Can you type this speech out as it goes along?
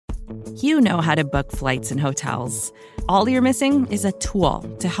You know how to book flights and hotels. All you're missing is a tool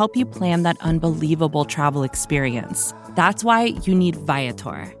to help you plan that unbelievable travel experience. That's why you need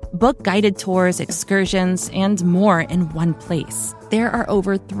Viator. Book guided tours, excursions, and more in one place. There are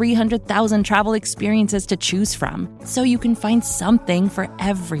over 300,000 travel experiences to choose from, so you can find something for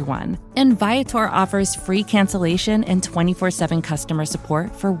everyone. And Viator offers free cancellation and 24/7 customer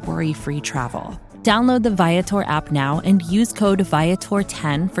support for worry-free travel. Download the Viator app now and use code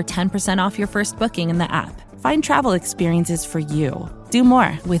Viator10 for 10% off your first booking in the app. Find travel experiences for you. Do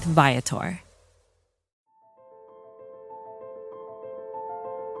more with Viator.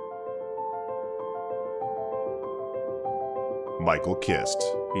 Michael Kist.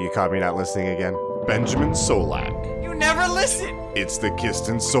 You caught me not listening again? Benjamin Solak. You never listen! It's the Kist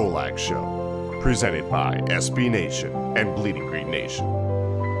and Solak Show. Presented by SB Nation and Bleeding Green Nation.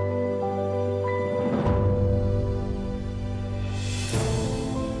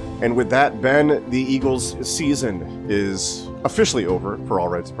 And with that, Ben, the Eagles' season is officially over for all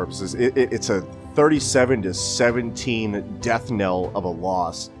rights and purposes. It's a 37-17 death knell of a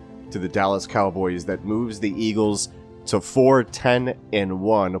loss to the Dallas Cowboys that moves the Eagles to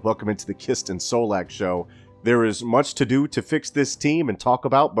 4-10-1. Welcome into the Kist and Solak Show. There is much to do to fix this team and talk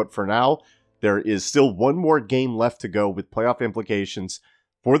about, but for now, there is still one more game left to go with playoff implications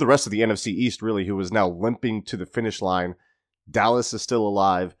for the rest of the NFC East, really, who is now limping to the finish line. Dallas is still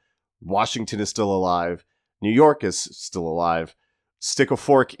alive. Washington is still alive. New York is still alive. Stick a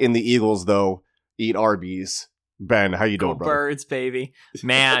fork in the Eagles, though. Eat Arby's. Ben, how you doing, brother? Birds, baby.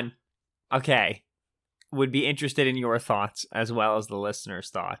 Man, okay. Would be interested in your thoughts as well as the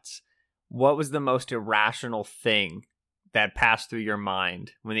listeners' thoughts. What was the most irrational thing that passed through your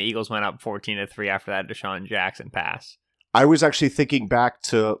mind when the Eagles went up 14-3 after that Deshaun Jackson pass? I was actually thinking back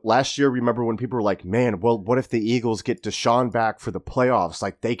to last year. Remember when people were like, man, well, what if the Eagles get Deshaun back for the playoffs?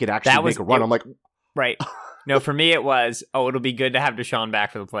 Like, they could actually make a run. I'm like... Right. No, for me it was, it'll be good to have Deshaun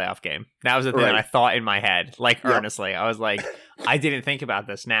back for the playoff game. That was the thing that I thought in my head, earnestly. I was like, I didn't think about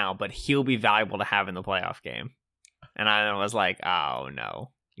this now, but he'll be valuable to have in the playoff game. And I was like, oh,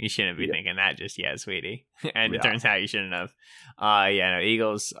 no. You shouldn't be thinking that just yet, sweetie. And it turns out you shouldn't have.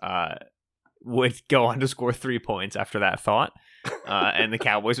 Eagles... would go on to score 3 points after that thought, and the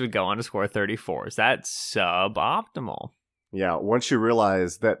Cowboys would go on to score 34. Is that suboptimal? Yeah, once you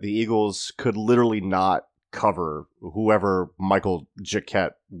realize that the Eagles could literally not cover whoever Michael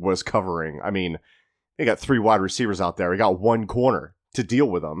Jacquet was covering. I mean, they got 3 wide receivers out there. We got 1 corner to deal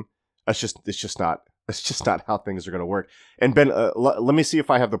with them. It's just not how things are going to work. And Ben, let me see if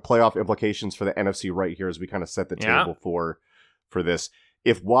I have the playoff implications for the NFC right here as we kind of set the table for this.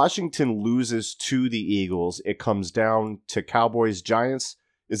 If Washington loses to the Eagles, it comes down to Cowboys-Giants.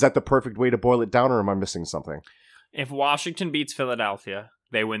 Is that the perfect way to boil it down, or am I missing something? If Washington beats Philadelphia,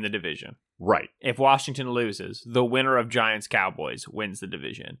 they win the division. Right. If Washington loses, the winner of Giants-Cowboys wins the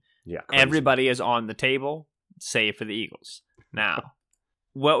division. Yeah. Crazy. Everybody is on the table, save for the Eagles. Now,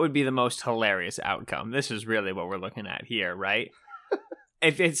 what would be the most hilarious outcome? This is really what we're looking at here, right?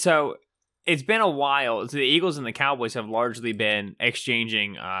 It's been a while. The Eagles and the Cowboys have largely been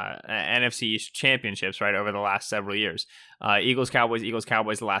exchanging NFC East championships, right, over the last several years. Eagles, Cowboys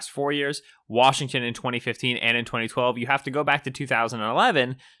the last 4 years. Washington in 2015 and in 2012. You have to go back to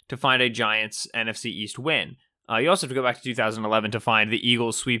 2011 to find a Giants NFC East win. You also have to go back to 2011 to find the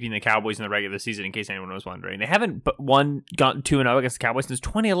Eagles sweeping the Cowboys in the regular season, in case anyone was wondering. They haven't gotten 2-0 against the Cowboys since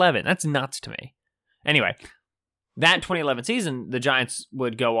 2011. That's nuts to me. Anyway, that 2011 season, the Giants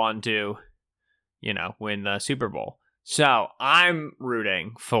would go on to... win the Super Bowl. So I'm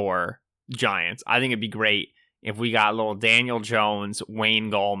rooting for Giants. I think it'd be great if we got little Daniel Jones,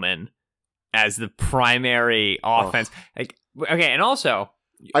 Wayne Gallman as the primary offense. And also...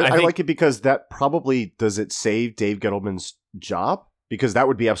 I like it because that probably, does it save Dave Gettleman's job? Because that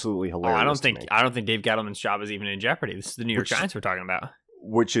would be absolutely hilarious. I don't think Dave Gettleman's job is even in jeopardy. This is the New York Giants we're talking about.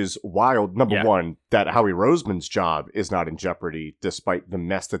 Which is wild. Number one, that Howie Roseman's job is not in jeopardy, despite the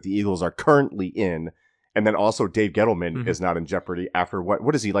mess that the Eagles are currently in. And then also Dave Gettleman is not in jeopardy after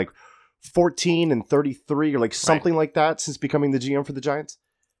what is he, like 14-33 or like something like that since becoming the GM for the Giants?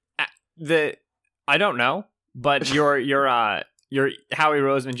 I don't know, but your Howie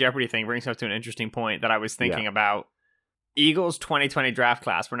Roseman jeopardy thing brings us to an interesting point that I was thinking about. Eagles 2020 draft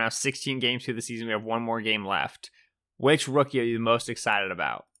class. We're now 16 games through the season. We have 1 more game left. Which rookie are you most excited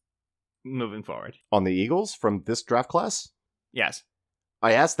about moving forward? On the Eagles from this draft class? Yes.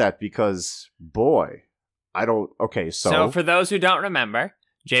 I asked that because, boy, I don't... Okay, so... So for those who don't remember,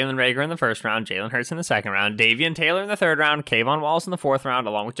 Jalen Reagor in the first round, Jalen Hurts in the second round, Davian Taylor in the third round, Kayvon Wallace in the fourth round,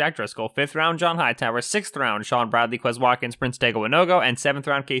 along with Jack Driscoll, fifth round, John Hightower, sixth round, Sean Bradley, Quez Watkins, Prince Tega Winogo, and seventh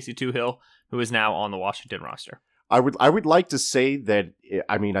round, Casey Toohill, who is now on the Washington roster. I would like to say that,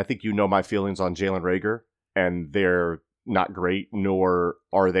 I mean, I think you know my feelings on Jalen Reagor, and they're not great, nor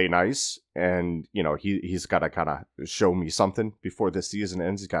are they nice. And, you know, he's got to kind of show me something before this season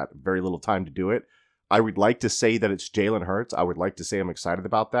ends. He's got very little time to do it. I would like to say that it's Jalen Hurts. I would like to say I'm excited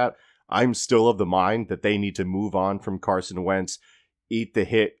about that. I'm still of the mind that they need to move on from Carson Wentz, eat the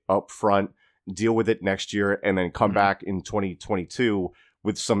hit up front, deal with it next year, and then come back in 2022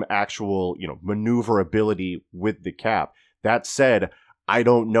 with some actual, you know, maneuverability with the cap. That said, I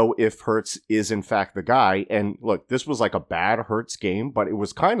don't know if Hurts is in fact the guy. And look, this was like a bad Hurts game, but it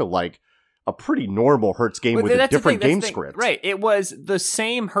was kind of like a pretty normal Hurts game with a different game script. Right. It was the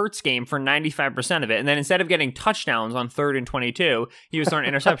same Hurts game for 95% of it. And then instead of getting touchdowns on 3rd and 22, he was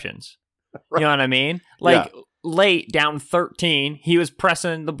throwing interceptions. Right. You know what I mean? Like late, down 13, he was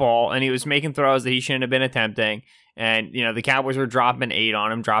pressing the ball and he was making throws that he shouldn't have been attempting. And, you know, the Cowboys were dropping 8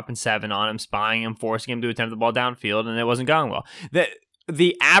 on him, dropping 7 on him, spying him, forcing him to attempt the ball downfield, and it wasn't going well.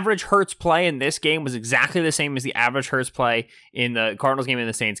 The average Hurts play in this game was exactly the same as the average Hurts play in the Cardinals game and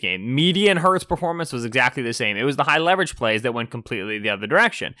the Saints game. Median Hurts performance was exactly the same. It was the high leverage plays that went completely the other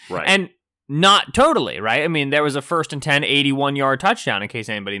direction. Right. And not totally, right? I mean, there was a 1st and 10, 81-yard touchdown in case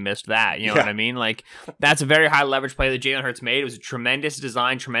anybody missed that. You know what I mean? Like, that's a very high leverage play that Jalen Hurts made. It was a tremendous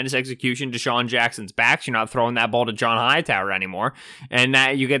design, tremendous execution. Deshaun Jackson's back. You're not throwing that ball to John Hightower anymore. And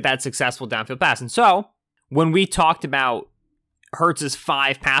that you get that successful downfield pass. And so, when we talked about Hurts'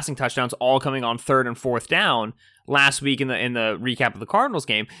 5 passing touchdowns all coming on 3rd and 4th down last week in the recap of the Cardinals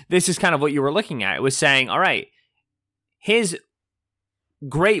game, this is kind of what you were looking at. It was saying, all right, his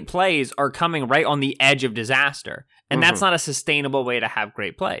great plays are coming right on the edge of disaster, and that's not a sustainable way to have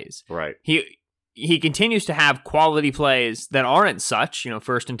great plays. Right. He continues to have quality plays that aren't such, you know,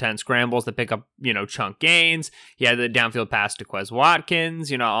 1st and 10 scrambles that pick up, you know, chunk gains. He had the downfield pass to Quez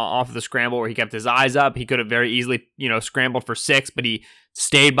Watkins, you know, off of the scramble where he kept his eyes up. He could have very easily, you know, scrambled for 6, but he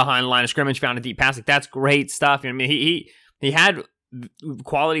stayed behind the line of scrimmage, found a deep pass. Like, that's great stuff. You know, I mean, he had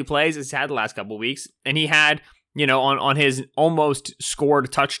quality plays as he's had the last couple of weeks, and he had, you know, on his almost scored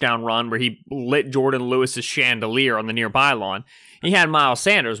touchdown run where he lit Jordan Lewis's chandelier on the nearby lawn, he had Miles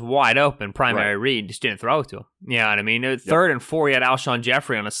Sanders wide open, primary read, just didn't throw it to him. You know what I mean? 3rd and 4, he had Alshon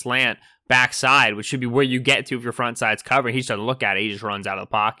Jeffrey on a slant backside, which should be where you get to if your front side's covered. He just doesn't look at it. He just runs out of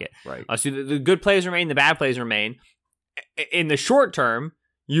the pocket. Right. So the good plays remain, the bad plays remain. In the short term,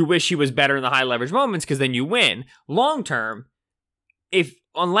 you wish he was better in the high leverage moments because then you win. Long term,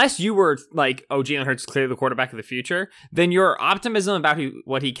 unless you were like, oh, Jalen Hurts is clearly the quarterback of the future, then your optimism about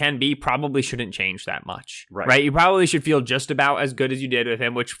what he can be probably shouldn't change that much. Right? You probably should feel just about as good as you did with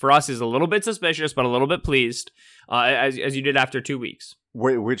him, which for us is a little bit suspicious, but a little bit pleased, as you did after 2 weeks.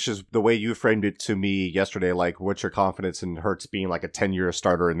 Which is the way you framed it to me yesterday, like, what's your confidence in Hurts being like a 10-year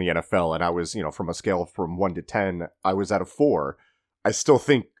starter in the NFL? And I was, you know, from a scale from 1 to 10, I was at a 4. I still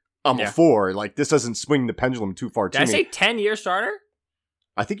think I'm a 4. Like, this doesn't swing the pendulum too far to me. Did I say 10-year starter?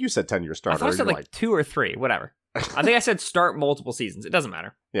 I think you said 10-year starter. I thought I said like 2 or 3, whatever. I think I said start multiple seasons. It doesn't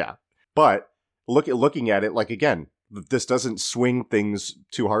matter. Yeah. But looking at it, like, again, this doesn't swing things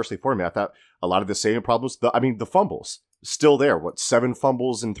too harshly for me. I thought a lot of the same problems, the fumbles, still there. 7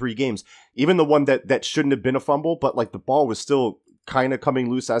 fumbles in 3 games? Even the one that shouldn't have been a fumble, but like the ball was still kind of coming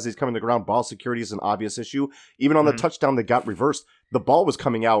loose as he's coming to the ground. Ball security is an obvious issue. Even on the touchdown that got reversed, the ball was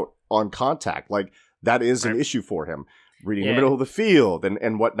coming out on contact. Like, that is an issue for him. Reading the middle of the field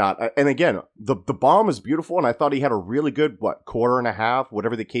and whatnot. And again, the bomb is beautiful, and I thought he had a really good, quarter and a half,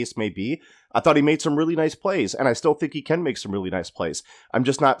 whatever the case may be. I thought he made some really nice plays, and I still think he can make some really nice plays. I'm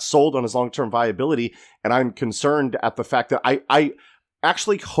just not sold on his long-term viability, and I'm concerned at the fact that I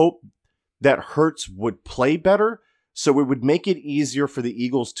actually hope that Hurts would play better, so it would make it easier for the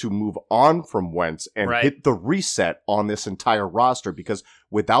Eagles to move on from Wentz and hit the reset on this entire roster, because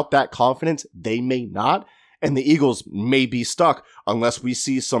without that confidence, they may not. And the Eagles may be stuck unless we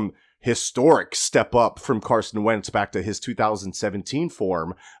see some historic step up from Carson Wentz back to his 2017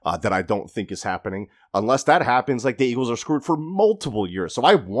 form that I don't think is happening. Unless that happens, like, the Eagles are screwed for multiple years. So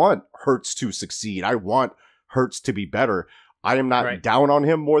I want Hurts to succeed. I want Hurts to be better. I am not down on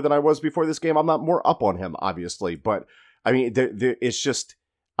him more than I was before this game. I'm not more up on him, obviously. But, I mean, it's just,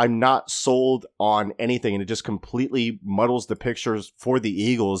 I'm not sold on anything, and it just completely muddles the pictures for the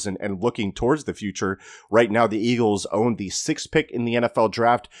Eagles and looking towards the future. Right now, the Eagles own the 6th pick in the NFL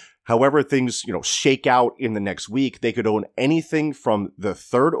draft. However things, shake out in the next week, they could own anything from the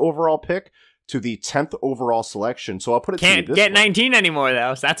 3rd overall pick to the 10th overall selection. So I'll put it to you Can't this get way. 19 anymore,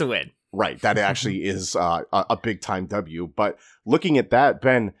 though, so that's a win. Right, that actually is a big-time W. But looking at that,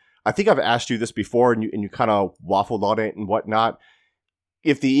 Ben, I think I've asked you this before, and you kind of waffled on it and whatnot.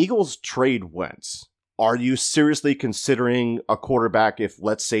 If the Eagles trade Wentz, are you seriously considering a quarterback if,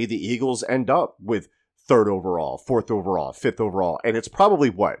 let's say, the Eagles end up with 3rd overall, 4th overall, 5th overall, and it's probably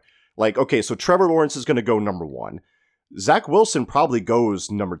what? Like, okay, so Trevor Lawrence is going to go number 1. Zach Wilson probably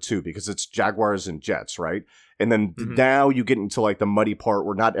goes number 2 because it's Jaguars and Jets, right? And then now you get into like the muddy part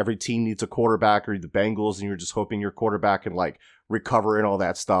where not every team needs a quarterback, or the Bengals, and you're just hoping your quarterback can like recover and all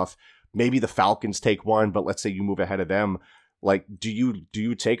that stuff. Maybe the Falcons take one, but let's say you move ahead of them. Like, do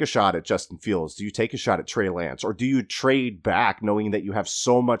you take a shot at Justin Fields? Do you take a shot at Trey Lance? Or do you trade back knowing that you have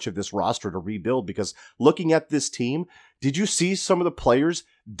so much of this roster to rebuild? Because looking at this team, did you see some of the players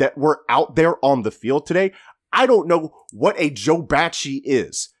that were out there on the field today? I don't know what a Joe Bacci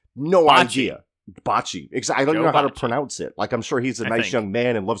is. No idea. Bocce. Exactly. I don't know how to pronounce it. Like, I'm sure he's a nice young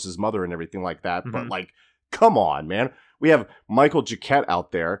man and loves his mother and everything like that. But like, come on, man. We have Michael Jacquet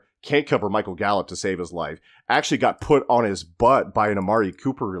out there. Can't cover Michael Gallup to save his life. Actually got put on his butt by an Amari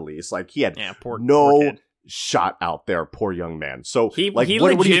Cooper release. Like, he had poor shot out there. Poor young man. So he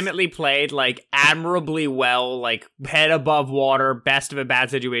legitimately played like admirably well, like head above water, best of a bad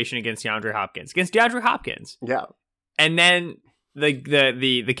situation against DeAndre Hopkins. Yeah. And then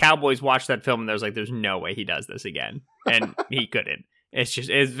the Cowboys watched that film and there's no way he does this again. And he couldn't. It's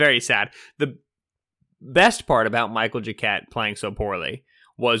very sad. The best part about Michael Jacquet playing so poorly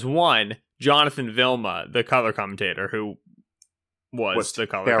was, one, Jonathan Vilma, the color commentator, who was the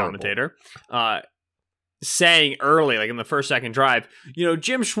color commentator, saying early, like in the second drive,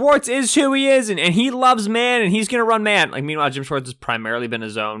 Jim Schwartz is who he is, and he loves man, and he's going to run man. Like, meanwhile, Jim Schwartz has primarily been a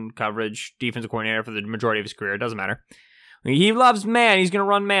zone coverage defensive coordinator for the majority of his career. It doesn't matter. He loves man. He's going to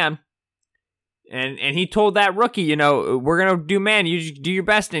run man. And he told that rookie, we're going to do man. You just do your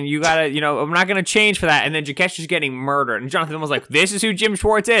best, and you got to, I'm not going to change for that. And then Jacquet's just getting murdered. And Jonathan was like, this is who Jim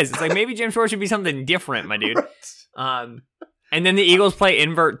Schwartz is. It's like, maybe Jim Schwartz should be something different, my dude. And then the Eagles play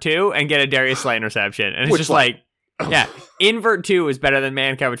invert 2 and get a Darius Slay interception. And it's just like, yeah, invert 2 is better than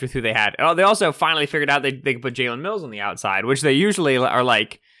man coverage with who they had. They also finally figured out they could put Jalen Mills on the outside, which they usually are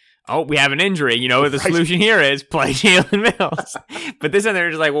like, oh, we have an injury. The solution here is play Jalen Mills. But this time they're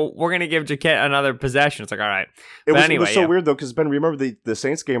just like, well, we're going to give Jacquet another possession. It's like, all right. It was so weird, though, because, Ben, remember the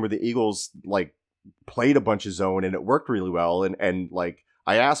Saints game where the Eagles, like, played a bunch of zone and it worked really well. And like,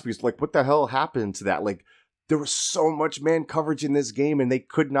 I asked because, like, what the hell happened to that? Like, there was so much man coverage in this game, and they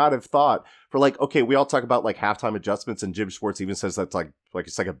could not have thought for, like, okay, we all talk about, like, halftime adjustments, and Jim Schwartz even says that's like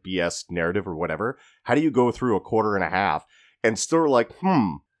it's like a BS narrative or whatever. How do you go through a quarter and a half and still like,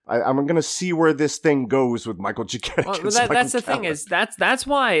 I'm going to see where this thing goes with Michael Jacquet. Well, that's the thing is that's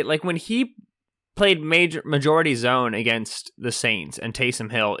why, like, when he played majority zone against the Saints and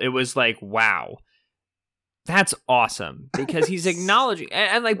Taysom Hill, it was like, wow, that's awesome, because he's acknowledging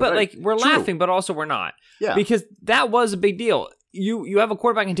and like, but like, we're laughing, but also we're not, because that was a big deal. You have a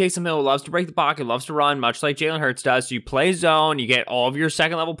quarterback in Taysom Hill who loves to break the pocket, loves to run, much like Jalen Hurts does. So you play zone, you get all of your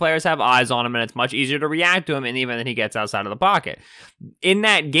second level players have eyes on him, and it's much easier to react to him in the event that he gets outside of the pocket. In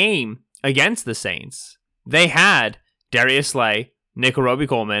that game against the Saints, they had Darius Slay, Nickell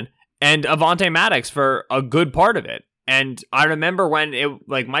Robey-Coleman, and Avonte Maddox for a good part of it. And I remember when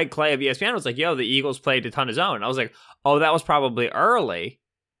Mike Clay of ESPN was like, yo, the Eagles played a ton of zone. I was like, oh, that was probably early.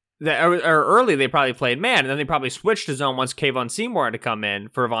 Early they probably played man, and then they probably switched to zone once Kayvon Seymour had to come in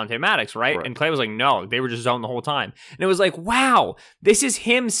for Avonte Maddox, right? And Clay was like, no, they were just zone the whole time. And it was like, wow, this is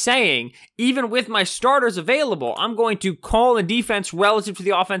him saying, even with my starters available, I'm going to call the defense relative to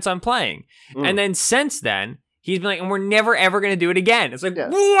the offense I'm playing. And then since then, he's been like, and we're never, ever going to do it again. It's like,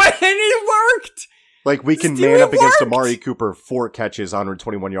 what? And it worked! Like, we can man up against Amari Cooper, 4 catches,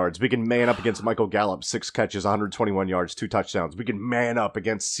 121 yards. We can man up against Michael Gallup, 6 catches, 121 yards, 2 touchdowns. We can man up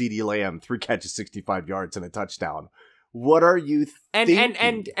against CeeDee Lamb, 3 catches, 65 yards, and a touchdown. What are you thinking?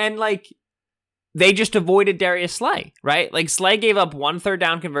 And like, they just avoided Darius Slay, right? Like, Slay gave up 1 third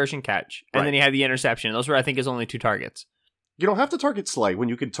down conversion catch, and then he had the interception. Those were, I think, his only 2 targets. You don't have to target Slay when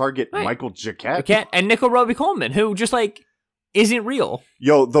you can target Michael Jacquet. And Nickell Robey-Coleman, who just, like, isn't real.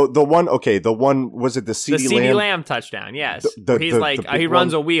 Yo, the one, was it the CeeDee Lamb touchdown? Yes. He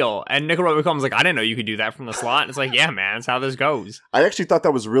runs a wheel, and Nickell Robey-Coleman's like, I didn't know you could do that from the slot. And it's like, yeah, man, that's how this goes. I actually thought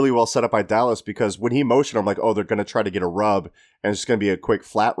that was really well set up by Dallas, because when he motioned, I'm like, oh, they're going to try to get a rub, and it's just going to be a quick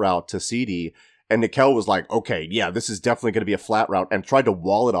flat route to CeeDee. And Nickell was like, okay, yeah, this is definitely going to be a flat route, and tried to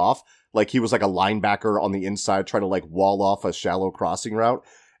wall it off. Like, he was like a linebacker on the inside, trying to like wall off a shallow crossing route.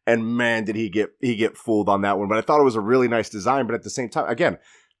 And man, did he get fooled on that one. But I thought it was a really nice design. But at the same time, again,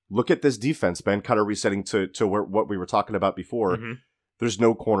 look at this defense, Ben, kind of resetting to what we were talking about before. Mm-hmm. There's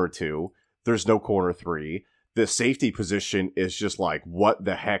no corner 2. There's no corner 3. The safety position is just like, what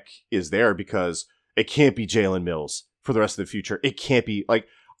the heck is there? Because it can't be Jalen Mills for the rest of the future. It can't be like,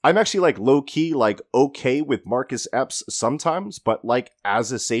 I'm actually like low key, like okay with Marcus Epps sometimes, but like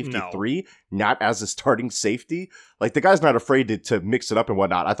as a safety 3, not as a starting safety. Like the guy's not afraid to mix it up and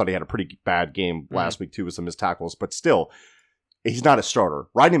whatnot. I thought he had a pretty bad game last week too with some missed tackles, but still, he's not a starter.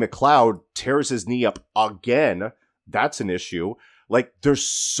 Rodney McLeod tears his knee up again. That's an issue. Like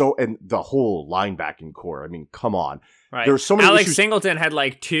there's and the whole linebacking core. I mean, come on. Right. There's so many Alex issues. Singleton had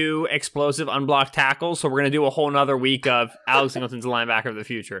like 2 explosive unblocked tackles, so we're gonna do a whole nother week of Alex Singleton's the linebacker of the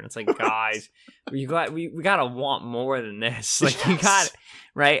future, and it's like, guys, we gotta want more than this. Like you got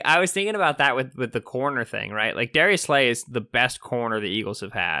right. I was thinking about that with the corner thing, right? Like Darius Slay is the best corner the Eagles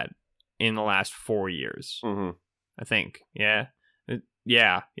have had in the last 4 years. Mm-hmm. I think, yeah,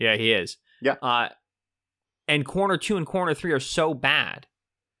 he is. Yeah. And corner 2 and corner 3 are so bad,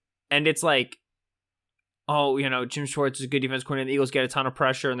 and it's like, oh, Jim Schwartz is a good defense coordinator. The Eagles get a ton of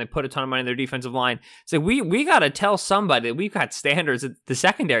pressure and they put a ton of money in their defensive line. It's like we got to tell somebody that we've got standards at the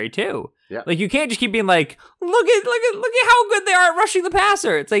secondary too. Yeah. Like you can't just keep being like, look at how good they are at rushing the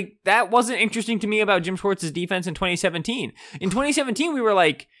passer. It's like that wasn't interesting to me about Jim Schwartz's defense in 2017. In 2017, we were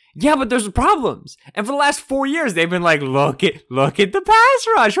like, yeah, but there's problems. And for the last 4 years, they've been like, look at the pass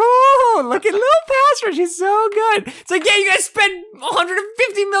rush. Oh, look at little pass rush. He's so good. It's like, yeah, you guys spent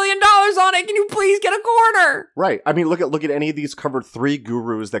 $150 million on it. Can you please get a corner? Right. I mean, look at any of these cover 3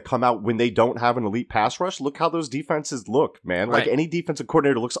 gurus that come out when they don't have an elite pass rush. Look how those defenses look, man. Right. Like any defensive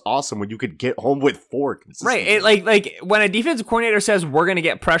coordinator looks awesome when you could get home with 4 consistently. Right. Like when a defensive coordinator says we're going to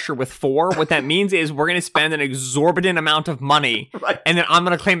get pressure with 4, what that means is we're going to spend an exorbitant amount of money, right. And then I'm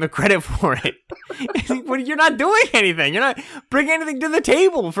going to claim the credit for it. You're not doing anything. You're not bringing anything to the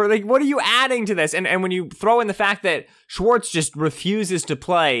table for like, what are you adding to this? And when you throw in the fact that Schwartz just refuses to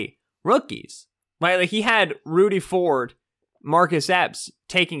play rookies, right? Like he had Rudy Ford, Marcus Epps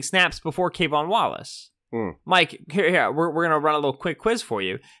taking snaps before Kayvon Wallace. Mike, here, we're going to run a little quick quiz for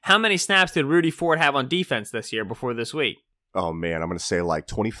you. How many snaps did Rudy Ford have on defense this year before this week? Oh, man, I'm going to say like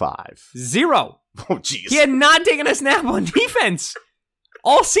 25. 0. Oh, jeez. He had not taken a snap on defense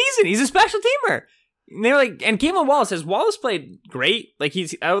all season. He's a special teamer. And they're like, and Kayvon Wallace has Wallace played great. Like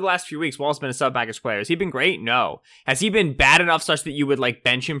he's over the last few weeks, Wallace has been a sub package player. Has he been great? No. Has he been bad enough such that you would like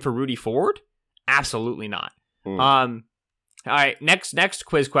bench him for Rudy Ford? Absolutely not. All right, next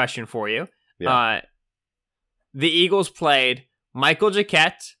quiz question for you. Yeah. The Eagles played Michael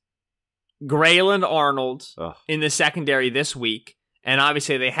Jacquet, Grayland Arnold in the secondary this week. And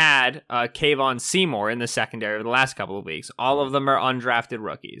obviously they had Kayvon Seymour in the secondary over the last couple of weeks. All of them are undrafted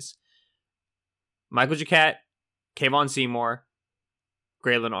rookies. Michael Jacquet, Kayvon Seymour,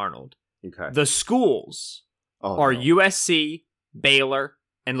 Grayland Arnold. Okay. The schools are USC, Baylor,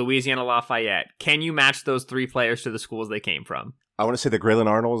 and Louisiana Lafayette. Can you match those 3 players to the schools they came from? I want to say that Grayland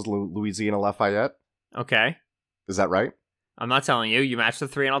Arnold is Louisiana Lafayette. Okay. Is that right? I'm not telling you. You match the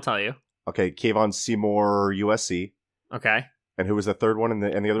 3 and I'll tell you. Okay, Kayvon Seymour, USC. Okay. And who was the third one in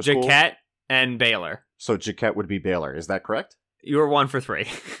the other school? Jacquet and Baylor. So Jacquet would be Baylor. Is that correct? You were 1 for 3.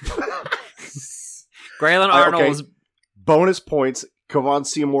 Grayland Arnold's... Okay. Bonus points. Kayvon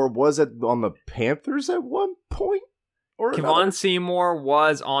Seymour was on the Panthers at one point? Kayvon Seymour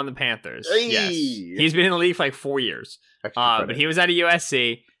was on the Panthers. Hey. Yes. He's been in the league for like 4 years. But he was at a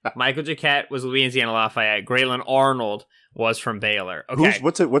USC. Michael Jacquet was Louisiana Lafayette. Grayland Arnold was from Baylor. Okay.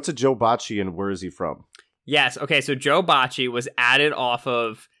 What's a Joe Bocci and where is he from? Yes. Okay. So Joe Bocci was added off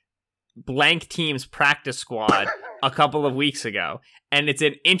of blank team's practice squad a couple of weeks ago. And it's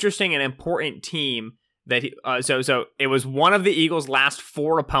an interesting and important team that so it was one of the Eagles' last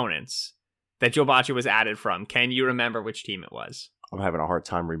 4 opponents that Joe Bocci was added from. Can you remember which team it was? I'm having a hard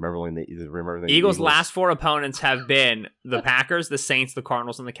time remembering the Eagles' last 4 opponents have been the Packers, the Saints, the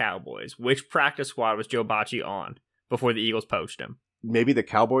Cardinals, and the Cowboys. Which practice squad was Joe Bocci on before the Eagles poached him? Maybe the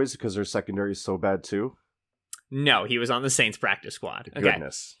Cowboys because their secondary is so bad too? No, he was on the Saints practice squad.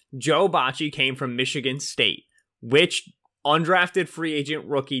 Goodness. Okay. Joe Bocci came from Michigan State, which undrafted free agent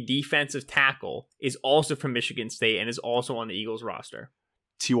rookie defensive tackle is also from Michigan State and is also on the Eagles roster.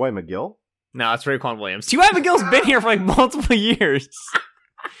 T.Y. McGill? No, it's Raekwon Williams. T.Y. McGill's been here for like multiple years.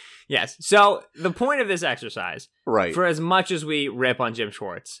 Yes. So the point of this exercise, right? For as much as we rip on Jim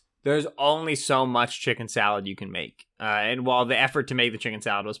Schwartz, there's only so much chicken salad you can make. And while the effort to make the chicken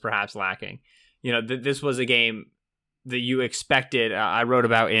salad was perhaps lacking, this was a game that you expected, I wrote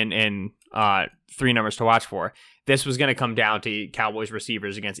about in 3 numbers to watch for. This was going to come down to Cowboys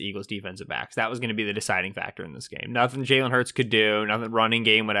receivers against Eagles defensive backs. That was going to be the deciding factor in this game. Nothing Jalen Hurts could do, nothing running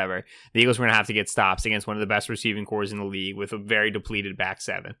game, whatever. The Eagles were going to have to get stops against one of the best receiving corps in the league with a very depleted back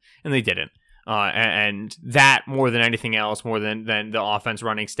seven, and they didn't. And that, more than anything else, more than the offense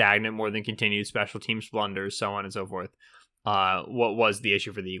running stagnant, more than continued special teams blunders, so on and so forth, what was the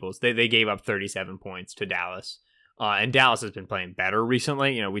issue for the Eagles? They gave up 37 points to Dallas. And Dallas has been playing better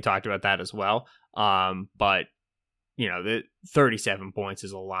recently. We talked about that as well. But the 37 points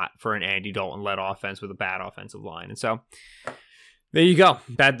is a lot for an Andy Dalton-led offense with a bad offensive line. And so there you go.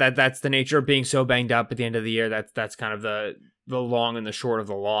 That's the nature of being so banged up at the end of the year. That's kind of the long and the short of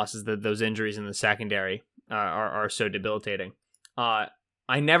the loss, is that those injuries in the secondary are so debilitating. I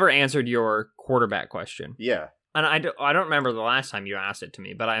never answered your quarterback question. Yeah. And I don't remember the last time you asked it to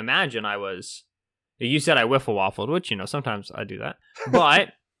me, but I imagine you said I wiffle waffled, which, sometimes I do that. But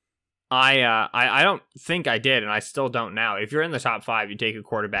I don't think I did, and I still don't now. If you're in the top 5, you take a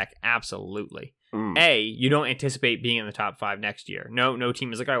quarterback, absolutely. You don't anticipate being in the top 5 next year. No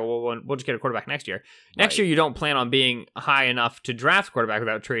team is like, all right, well, we'll just get a quarterback next year. Next year, you don't plan on being high enough to draft a quarterback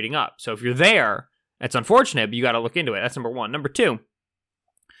without trading up. So if you're there, it's unfortunate, but you got to look into it. That's number 1. Number 2,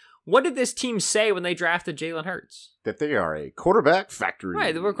 what did this team say when they drafted Jalen Hurts? That they are a quarterback factory.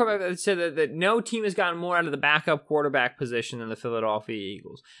 Right, the quarterback said that no team has gotten more out of the backup quarterback position than the Philadelphia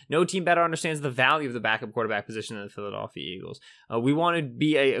Eagles. No team better understands the value of the backup quarterback position than the Philadelphia Eagles. We want to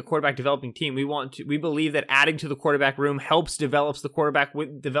be a quarterback developing team. We believe that adding to the quarterback room helps develop the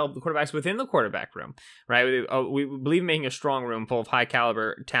quarterbacks within the quarterback room. Right, we believe in making a strong room full of high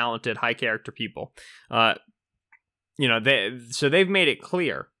caliber, talented, high character people. So they've made it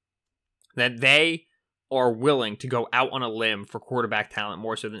clear that they are willing to go out on a limb for quarterback talent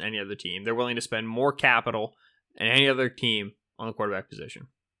more so than any other team. They're willing to spend more capital than any other team on the quarterback position.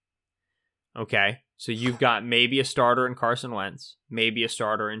 Okay, so you've got maybe a starter in Carson Wentz, maybe a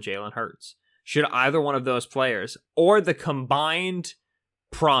starter in Jalen Hurts. Should either one of those players, or the combined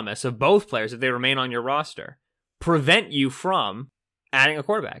promise of both players, if they remain on your roster, prevent you from adding a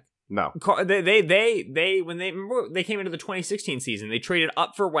quarterback? No. When they came into the 2016 season, they traded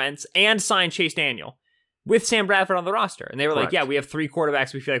up for Wentz and signed Chase Daniel with Sam Bradford on the roster. And they were like, yeah, we have 3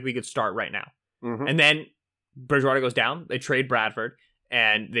 quarterbacks we feel like we could start right now. Mm-hmm. And then Bridgewater goes down. They trade Bradford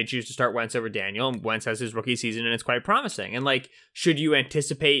and they choose to start Wentz over Daniel. And Wentz has his rookie season and it's quite promising. And should you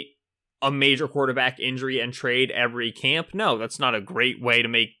anticipate a major quarterback injury and trade every camp? No, that's not a great way to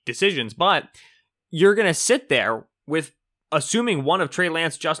make decisions. But you're going to sit there with, assuming one of Trey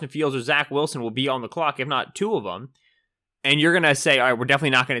Lance, Justin Fields, or Zach Wilson will be on the clock, if not 2 of them, and you're going to say, all right, we're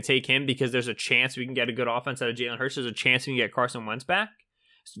definitely not going to take him because there's a chance we can get a good offense out of Jalen Hurts. There's a chance we can get Carson Wentz back.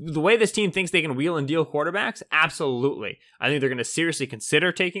 The way this team thinks they can wheel and deal quarterbacks, absolutely. I think they're going to seriously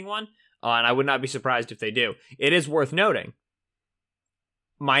consider taking one, and I would not be surprised if they do. It is worth noting,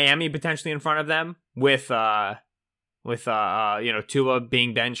 Miami potentially in front of them with Tua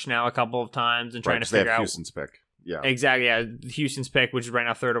being benched now a couple of times and trying to figure out Houston's pick. Yeah, exactly. Yeah, Houston's pick, which is right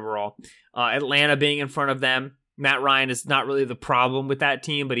now 3rd overall. Atlanta being in front of them. Matt Ryan is not really the problem with that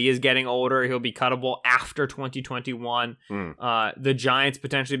team, but he is getting older. He'll be cuttable after 2021. The Giants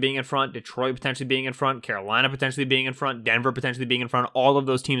potentially being in front. Detroit potentially being in front. Carolina potentially being in front. Denver potentially being in front. All of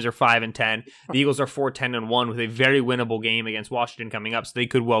those teams are 5-10. The Eagles are 4-10-1 with a very winnable game against Washington coming up, so they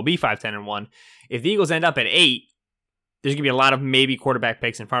could well be 5-10-1. If the Eagles end up at 8, there's going to be a lot of maybe quarterback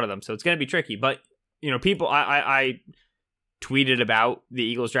picks in front of them, so it's going to be tricky. But people, I tweeted about the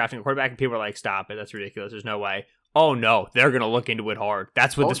Eagles drafting a quarterback, and people are like, stop it, that's ridiculous, there's no way. Oh no, they're going to look into it hard.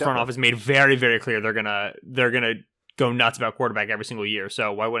 That's what this front office made very, very clear. They're going to go nuts about quarterback every single year,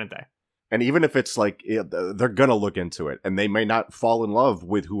 so why wouldn't they? And even if it's they're going to look into it, and they may not fall in love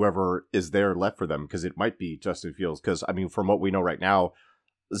with whoever is there left for them, because it might be Justin Fields, because, from what we know right now,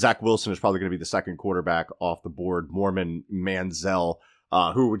 Zach Wilson is probably going to be the second quarterback off the board. Mormon Manziel,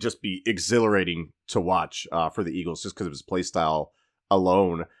 who would just be exhilarating to watch for the Eagles just because of his play style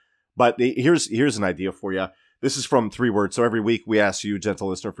alone. But here's an idea for you. This is from 3 words. So every week we ask you, gentle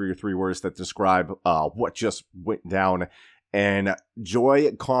listener, for your 3 words that describe what just went down. And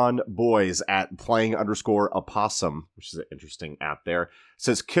Joy Con Boys at playing_opossum, which is an interesting app there,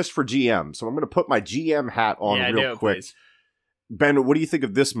 says kiss for GM. So I'm going to put my GM hat on real quick. Please. Ben, what do you think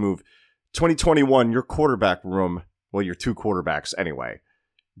of this move? 2021, your quarterback room, well, your 2 quarterbacks anyway.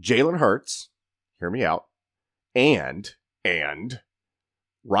 Jalen Hurts, hear me out, and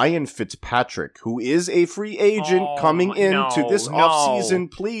Ryan Fitzpatrick, who is a free agent coming into this offseason.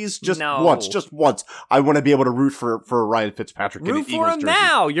 Please, just once. I want to be able to root for Ryan Fitzpatrick. Root for him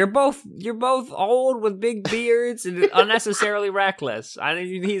now. You're both old with big beards and unnecessarily reckless. I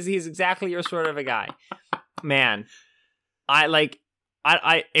think he's exactly your sort of a guy. Man,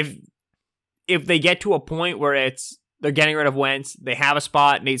 if they get to a point where they're getting rid of Wentz, they have a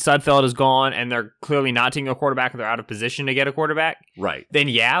spot, Nate Sudfeld is gone, and they're clearly not taking a quarterback, and they're out of position to get a quarterback. Right. Then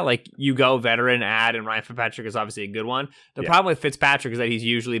you go veteran add, and Ryan Fitzpatrick is obviously a good one. The problem with Fitzpatrick is that he's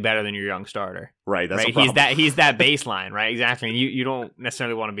usually better than your young starter. Right. That's right. He's that baseline, right? Exactly. And you don't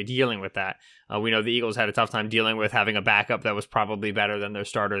necessarily want to be dealing with that. We know the Eagles had a tough time dealing with having a backup that was probably better than their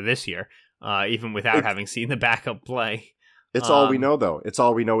starter this year, even without having seen the backup play. It's all we know, though. It's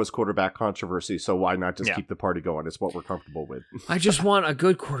all we know is quarterback controversy, so why not just keep the party going? It's what we're comfortable with. I just want a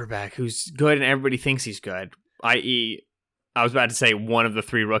good quarterback who's good and everybody thinks he's good, i.e., I was about to say one of the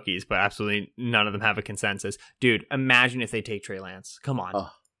three rookies, but absolutely none of them have a consensus. Dude, imagine if they take Trey Lance. Come on.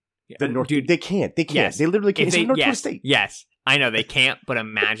 Dude, they can't. Yes. They literally can't. It's North Dakota State. Yes. I know they can't, but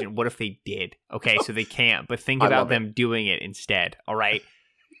imagine what if they did? Okay, so they can't, but think about them doing it instead, all right?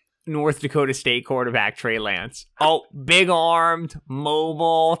 North Dakota State quarterback Trey Lance. Oh, big-armed,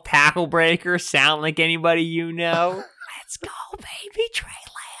 mobile, tackle breaker, sound like anybody you know. Let's go, baby, Trey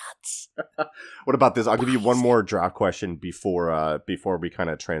Lance. What about this? I'll give you one more draft question before we kind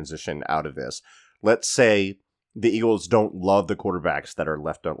of transition out of this. Let's say the Eagles don't love the quarterbacks that are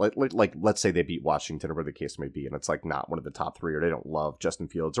left on. Like let's say they beat Washington or whatever the case may be, and it's like not one of the top three, or they don't love Justin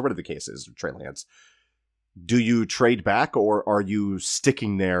Fields or whatever the case is, or Trey Lance. Do you trade back, or are you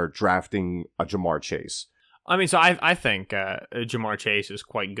sticking there drafting a Ja'Marr Chase? I mean, so I think Ja'Marr Chase is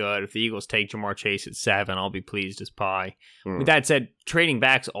quite good. If the Eagles take Ja'Marr Chase at 7, I'll be pleased as pie. With that said, trading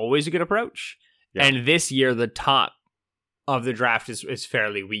back's always a good approach. Yeah. And this year, the top of the draft is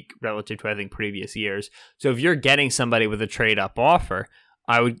fairly weak relative to, I think, previous years. So if you're getting somebody with a trade-up offer,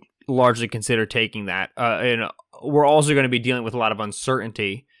 I would largely consider taking that. And we're also going to be dealing with a lot of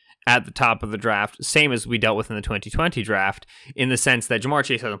uncertainty at the top of the draft, same as we dealt with in the 2020 draft, in the sense that Ja'Marr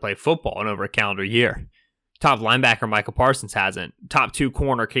Chase hasn't played football in over a calendar year. Top linebacker Micah Parsons hasn't. Top 2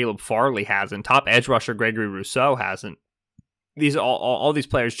 corner Caleb Farley hasn't. Top edge rusher Gregory Rousseau hasn't. All these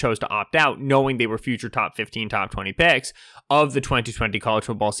players chose to opt out, knowing they were future top 15, top 20 picks of the 2020 college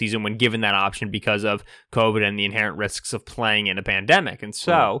football season when given that option because of COVID and the inherent risks of playing in a pandemic. And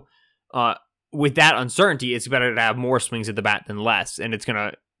so, with that uncertainty, it's better to have more swings at the bat than less, and it's going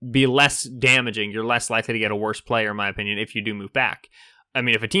to be less damaging. You're less likely to get a worse player, in my opinion, if you do move back. I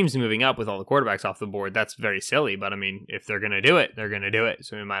mean, if a team's moving up with all the quarterbacks off the board, that's very silly. But I mean, if they're going to do it, they're going to do it.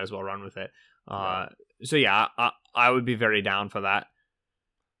 So we might as well run with it. So yeah, I would be very down for that.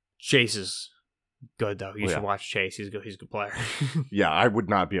 Chase is good, though. You should watch Chase. He's good. He's a good player. Yeah, I would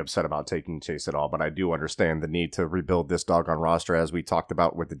not be upset about taking Chase at all, but I do understand the need to rebuild this doggone roster, as we talked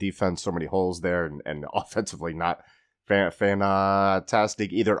about with the defense. So many holes there, and offensively not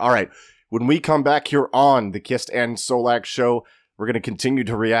fantastic either. All right, when we come back here on the Kist and Solak show, we're going to continue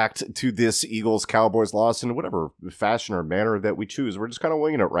to react to this Eagles-Cowboys loss in whatever fashion or manner that we choose. We're just kind of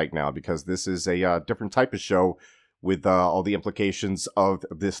winging it right now because this is a different type of show with all the implications of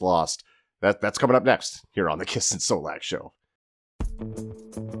this loss. That's coming up next here on the Kist and Solak show.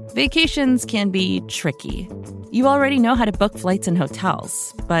 Vacations can be tricky. You already know how to book flights and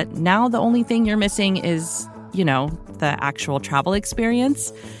hotels, but now the only thing you're missing is, the actual travel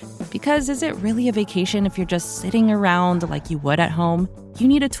experience. Because is it really a vacation if you're just sitting around like you would at home? You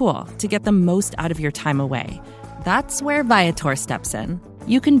need a tool to get the most out of your time away. That's where Viator steps in.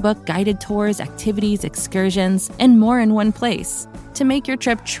 You can book guided tours, activities, excursions, and more in one place to make your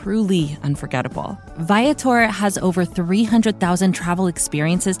trip truly unforgettable. Viator has over 300,000 travel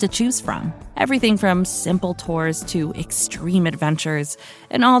experiences to choose from. Everything from simple tours to extreme adventures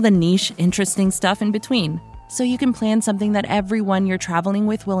and all the niche, interesting stuff in between. So you can plan something that everyone you're traveling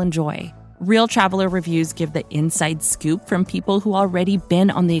with will enjoy. Real traveler reviews give the inside scoop from people who already been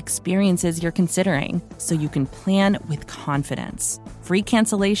on the experiences you're considering, so you can plan with confidence. Free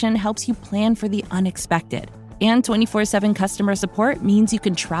cancellation helps you plan for the unexpected. And 24/7 customer support means you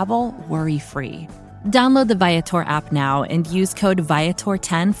can travel worry-free. Download the Viator app now and use code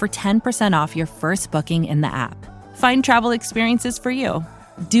Viator10 for 10% off your first booking in the app. Find travel experiences for you.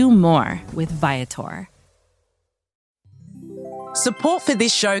 Do more with Viator. Support for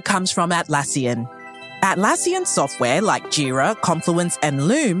this show comes from Atlassian. Atlassian software like Jira, Confluence, and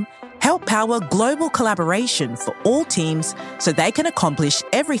Loom help power global collaboration for all teams so they can accomplish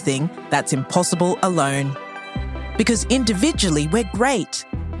everything that's impossible alone. Because individually we're great,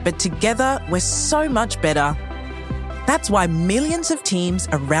 but together we're so much better. That's why millions of teams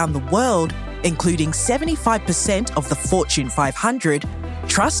around the world, including 75% of the Fortune 500,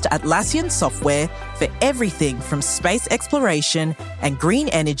 trust Atlassian software for everything from space exploration and green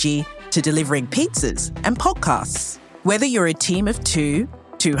energy to delivering pizzas and podcasts. Whether you're a team of 2,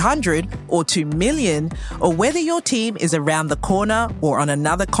 200, or 2 million, or whether your team is around the corner or on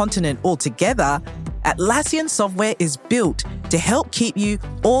another continent altogether, Atlassian software is built to help keep you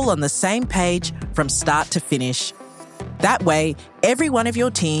all on the same page from start to finish. That way, every one of your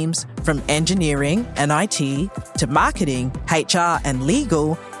teams, from engineering and IT to marketing, HR, and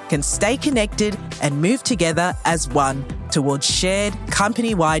legal, can stay connected and move together as one towards shared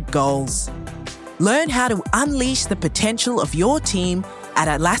company-wide goals. Learn how to unleash the potential of your team at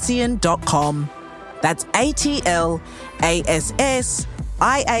Atlassian.com. That's ATLASSIAN.com.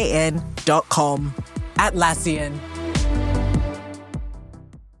 Atlassian.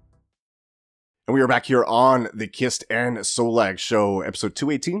 And we are back here on the Kist and Solak Show, episode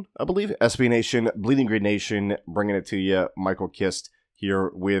 218, I believe. SB Nation, Bleeding Green Nation, bringing it to you. Michael Kist here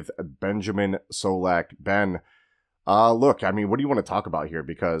with Benjamin Solak. Ben, look, I mean, what do you want to talk about here?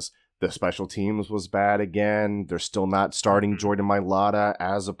 Because the special teams was bad again. They're still not starting Jordan Mailata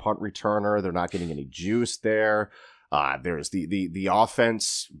as a punt returner. They're not getting any juice there. There's the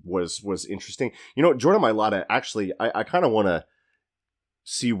offense was interesting. You know, Jordan Mailata, actually, I kind of want to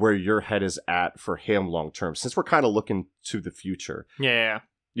see where your head is at for him long term, since we're kind of looking to the future. Yeah.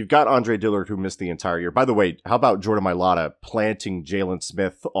 You've got Andre Dillard, who missed the entire year. By the way, how about Jordan Mailata planting Jalen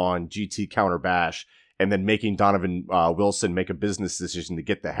Smith on GT counter bash and then making Donovan Wilson make a business decision to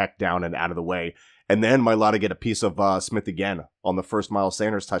get the heck down and out of the way, and then Mailata get a piece of Smith again on the first Miles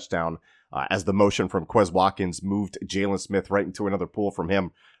Sanders touchdown as the motion from Quez Watkins moved Jalen Smith right into another pool from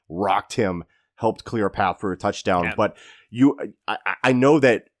him, rocked him, helped clear a path for a touchdown. Yeah. But I know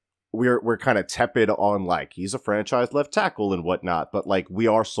that we're kind of tepid on, like, he's a franchise left tackle and whatnot, but like we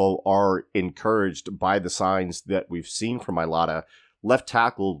also are encouraged by the signs that we've seen from Mailata. Left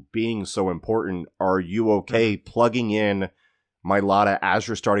tackle being so important, are you okay plugging in Mailata as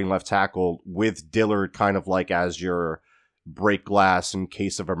your starting left tackle with Dillard kind of like as your break glass in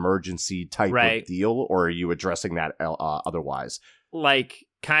case of emergency type of deal, or are you addressing that otherwise? Like,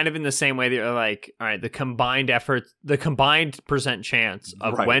 kind of in the same way that you're like, all right, the combined effort, the combined percent chance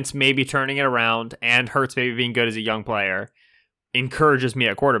of Wentz maybe turning it around and Hurts maybe being good as a young player encourages me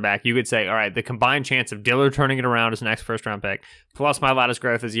at quarterback. You could say, all right, the combined chance of Dillard turning it around as an next first round pick, plus Mailata's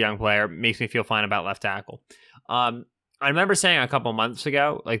growth as a young player, makes me feel fine about left tackle. I remember saying a couple months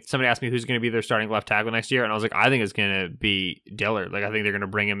ago, like, somebody asked me who's going to be their starting left tackle next year, and I was like, I think it's going to be Dillard. Like, I think they're going to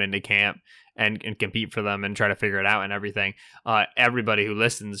bring him into camp and compete for them and try to figure it out and everything. Everybody who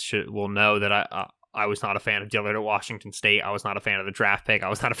listens will know that I was not a fan of Dillard at Washington State. I was not a fan of the draft pick. I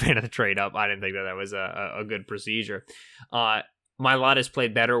was not a fan of the trade up. I didn't think that was a good procedure. Mailata's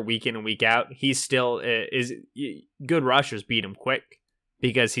played better week in and week out. He still is good. Rushers beat him quick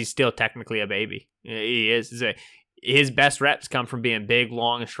because he's still technically a baby. He is. His best reps come from being big,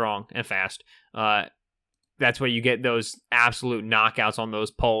 long, and strong, and fast. That's where you get those absolute knockouts on those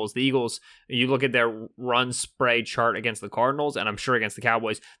poles. The Eagles, you look at their run spray chart against the Cardinals, and I'm sure against the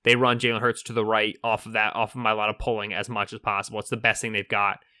Cowboys, they run Jalen Hurts to the right off of Mailata pulling as much as possible. It's the best thing they've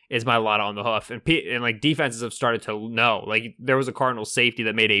got is Mailata on the hoof. And like, defenses have started to know. Like, there was a Cardinals safety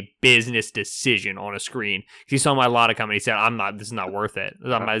that made a business decision on a screen. He saw Mailata coming. He said, this is not worth it.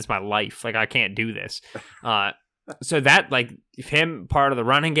 This is my life. Like, I can't do this. So that, like, him part of the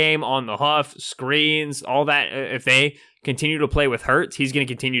running game on the hoof, screens, all that, if they continue to play with Hurts, he's going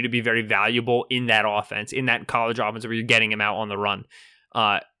to continue to be very valuable in that offense, in that college offense where you're getting him out on the run.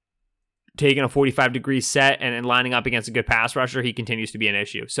 Taking a 45-degree set and lining up against a good pass rusher, he continues to be an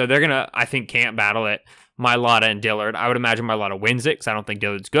issue. So they're going to, I think, camp battle it, Mailata and Dillard. I would imagine Mailata wins it because I don't think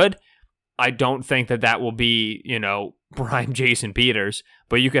Dillard's good. I don't think that will be, prime Jason Peters,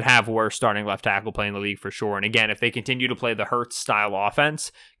 but you could have worse starting left tackle playing the league for sure. And again, if they continue to play the Hurts style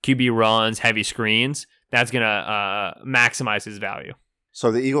offense, QB runs, heavy screens, that's going to maximize his value.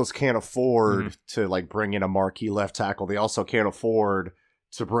 So the Eagles can't afford to, like, bring in a marquee left tackle. They also can't afford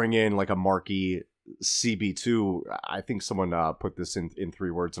to bring in, like, a marquee CB2. I think someone put this in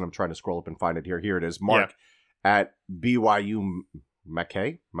 3 words, and I'm trying to scroll up and find it here. Here it is. Mark at BYU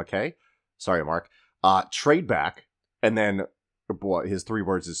McKay. Sorry, Mark. Trade back, and then his 3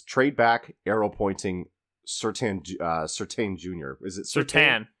 words is trade back, arrow pointing, Surtain Jr. Is it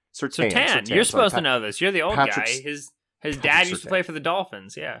Surtain? Surtain. You're supposed to know this. You're the old guy. His dad used to play for the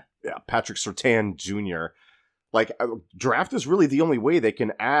Dolphins. Yeah, Patrick Surtain Jr. Like, draft is really the only way they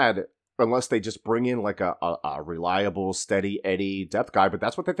can add, unless they just bring in, like, a reliable, steady Eddie depth guy. But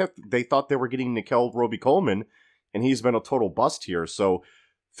that's what they thought they were getting. Nickel Roby-Coleman. and he's been a total bust here. So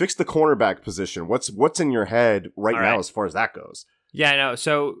fix the cornerback position. What's in your head right now as far as that goes? Yeah, no.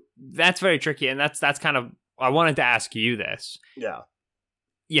 So that's very tricky, and that's kind of, I wanted to ask you this. Yeah.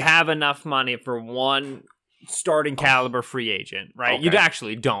 You have enough money for one starting caliber free agent, right? Okay. You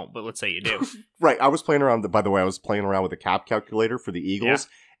actually don't, but let's say you do. Right. I was playing around, by the way, I was playing around with a cap calculator for the Eagles,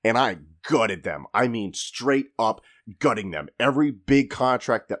 and I gutted them. I mean, straight up gutting them. Every big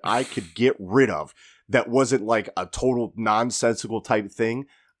contract that I could get rid of that wasn't like a total nonsensical type thing,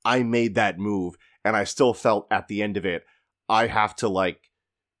 I made that move, and I still felt at the end of it, I have to like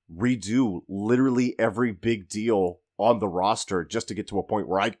redo literally every big deal on the roster just to get to a point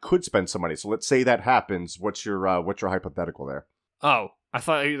where I could spend some money. So let's say that happens. What's your hypothetical there? Oh, I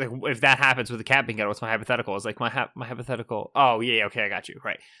thought like if that happens with the cap being cut, what's my hypothetical? It's like my hypothetical. Oh yeah, okay, I got you.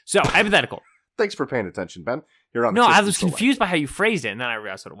 Right. So hypothetical. Thanks for paying attention, Ben. You're on. The No, I Kiss was and Select. confused by how you phrased it, and then I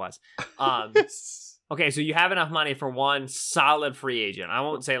realized what it was. Okay, so you have enough money for one solid free agent. I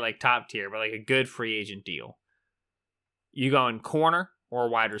won't say like top tier, but like a good free agent deal. You going corner or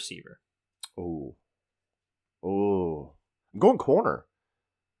wide receiver? Oh, I'm going corner.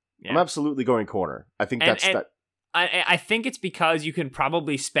 Yeah. I'm absolutely going corner. I think that. I think it's because you can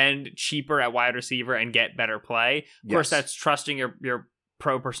probably spend cheaper at wide receiver and get better play. Of course, that's trusting your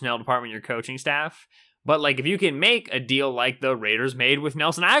pro personnel department, your coaching staff. But like if you can make a deal like the Raiders made with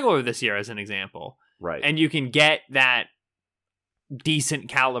Nelson Aguilar this year as an example, right, and you can get that decent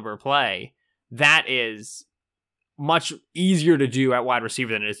caliber play, that is much easier to do at wide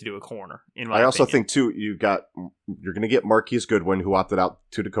receiver than it is to do a corner. In my I also opinion. think too, you're going to get Marquise Goodwin, who opted out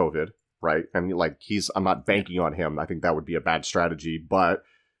due to COVID, right? I mean, like I'm not banking on him. I think that would be a bad strategy. But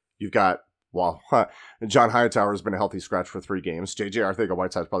you've got John Hightower has been a healthy scratch for 3 games. JJ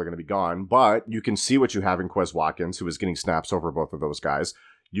Arcega-Whiteside's probably going to be gone, but you can see what you have in Quez Watkins, who is getting snaps over both of those guys.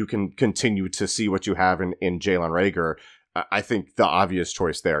 You can continue to see what you have in Jalen Reagor. I think the obvious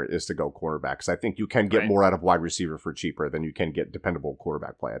choice there is to go cornerback, because I think you can get more out of wide receiver for cheaper than you can get dependable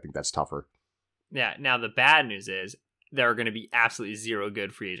quarterback play. I think that's tougher. Yeah. Now the bad news is there are going to be absolutely zero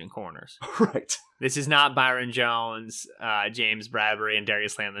good free agent corners. Right. This is not Byron Jones, James Bradbury, and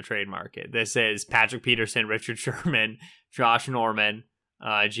Darius Slay on the trade market. This is Patrick Peterson, Richard Sherman, Josh Norman,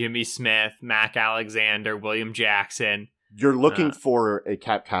 Jimmy Smith, Mac Alexander, William Jackson. You're looking for a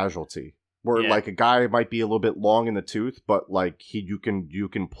cap casualty where like a guy might be a little bit long in the tooth, but like you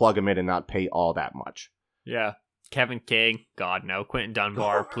can plug him in and not pay all that much. Yeah. Kevin King, God no. Quentin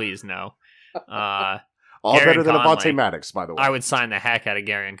Dunbar, please no. All Gary better than Conley. Avonte Maddox, by the way. I would sign the heck out of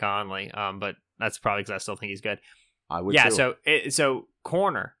Gary and Conley, but that's probably because I still think he's good. I would too. So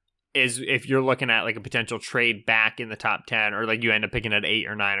corner is if you're looking at like a potential trade back in the top 10, or like you end up picking at 8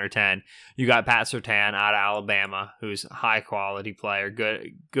 or 9 or 10. You got Pat Surtain out of Alabama, who's a high quality player,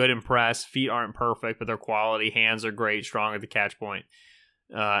 good impress. Feet aren't perfect, but they're quality. Hands are great, strong at the catch point.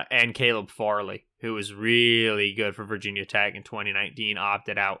 And Caleb Farley, who was really good for Virginia Tech in 2019,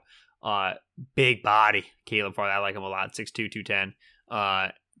 opted out. Big body, Caleb Farley. I like him a lot. 6'2", 210.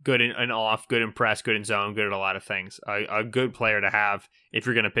 Good in and off, good in press, good in zone, good at a lot of things. A good player to have if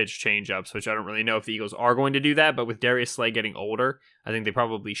you're going to pitch change-ups, which I don't really know if the Eagles are going to do that, but with Darius Slay getting older, I think they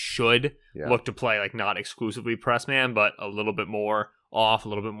probably should look to play like not exclusively press man, but a little bit more off, a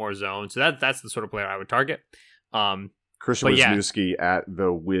little bit more zone. So that's the sort of player I would target. Christian Wisniewski at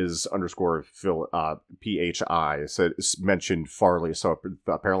the Wiz_Phil PHI mentioned Farley, so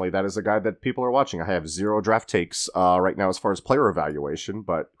apparently that is a guy that people are watching. I have 0 draft takes right now as far as player evaluation,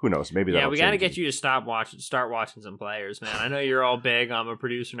 but who knows? Maybe that'll we got to change. get you to start watching some players, man. I know you're all big. I'm a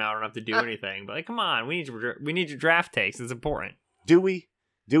producer now. I don't have to do anything, but like, come on, we need your draft takes. It's important. Do we?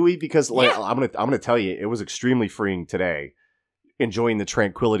 Because like I'm gonna tell you, it was extremely freeing today, enjoying the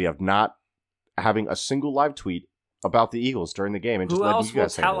tranquility of not having a single live tweet about the Eagles during the game, and just letting you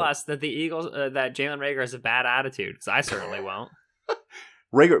guys tell us that the Eagles that Jalen Reagor has a bad attitude? Because I certainly won't.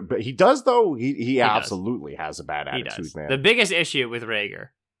 Reagor, but he does though. He absolutely has a bad attitude, man. The biggest issue with Reagor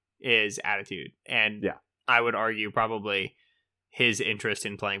is attitude, and I would argue probably his interest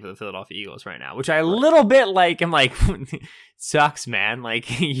in playing for the Philadelphia Eagles right now, which I a little bit like. I'm like, sucks, man.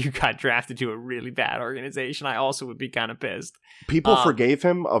 Like you got drafted to a really bad organization. I also would be kind of pissed. People forgave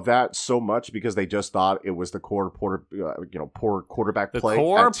him of that so much because they just thought it was the poor quarterback play at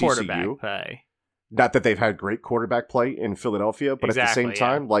TCU. Not that they've had great quarterback play in Philadelphia, but at the same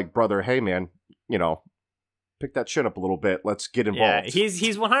time, like, brother, hey man, pick that shit up a little bit. Let's get involved. Yeah,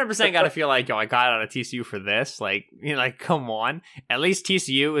 he's 100% got to feel like, I got out of TCU for this. Like, come on. At least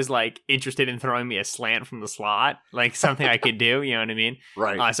TCU is like interested in throwing me a slant from the slot, like something I could do. You know what I mean?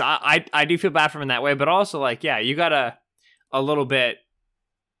 Right. So I do feel bad for him in that way, but also like, you gotta a little bit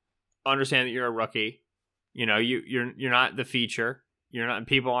understand that you're a rookie. You know, you're not the feature. You're not.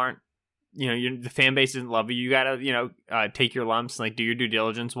 People aren't. You know, the fan base doesn't love you. You gotta, take your lumps, like do your due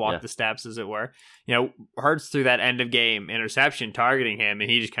diligence, walk the steps, as it were. You know, Hurts threw that end of game interception targeting him, and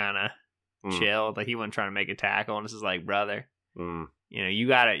he just kind of chilled, like he wasn't trying to make a tackle. And this is like, brother, you know, you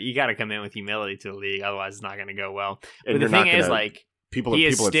gotta come in with humility to the league, otherwise it's not gonna go well. And but the thing is, like, people he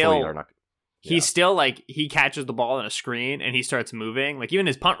in is Philly still. are not. He's still like, he catches the ball in a screen and he starts moving, like even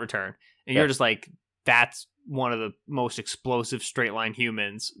his punt return, and you're just like, that's one of the most explosive straight line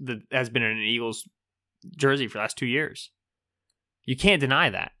humans that has been in an Eagles jersey for the last 2 years. You can't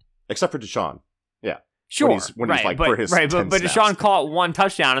deny that. Except for Deshaun. Yeah. Sure. When he's like, for his but 10 snaps. Deshaun caught one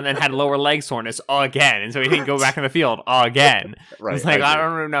touchdown and then had lower leg soreness again. And so he didn't go back in the field again. Right. It's like, I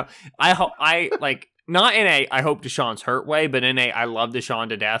don't know. Not in a I hope Deshaun's hurt way, but in a I love Deshaun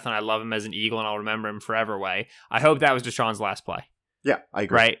to death and I love him as an Eagle and I'll remember him forever way. I hope that was Deshaun's last play. Yeah, I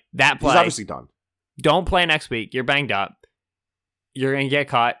agree. Right? That play. He's obviously done. Don't play next week. You're banged up. You're going to get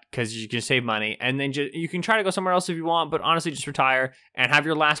caught because you can save money. And then you can try to go somewhere else if you want, but honestly, just retire and have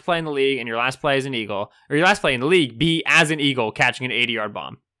your last play in the league and your last play as an Eagle, or your last play in the league be as an Eagle catching an 80-yard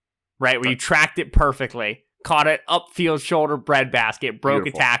bomb, right? Where you tracked it perfectly, caught it upfield shoulder breadbasket, broke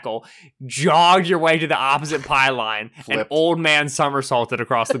a tackle, jogged your way to the opposite pylon, and old man somersaulted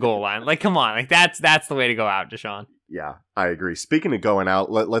across the goal line. Like, come on. Like, that's the way to go out, Deshaun. Yeah, I agree. Speaking of going out,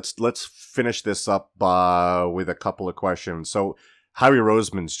 let's finish this up with a couple of questions. So Howie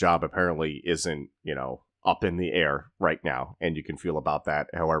Roseman's job apparently isn't, up in the air right now, and you can feel about that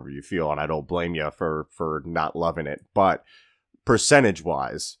however you feel, and I don't blame you for not loving it. But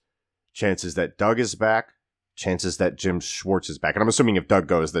percentage-wise, chances that Doug is back, chances that Jim Schwartz is back. And I'm assuming if Doug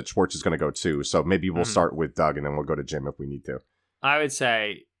goes, that Schwartz is going to go too. So maybe we'll start with Doug, and then we'll go to Jim if we need to. I would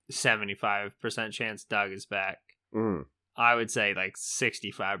say 75% chance Doug is back. I would say like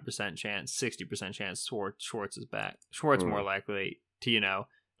 65% chance, 60% chance Schwartz is back. Schwartz more likely to,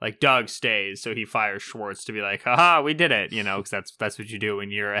 like Doug stays, so he fires Schwartz to be like, haha, we did it, because that's what you do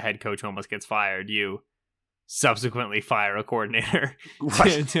when you're a head coach who almost gets fired. You subsequently fire a coordinator to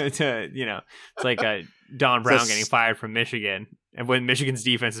it's like Don Brown getting fired from Michigan, and when Michigan's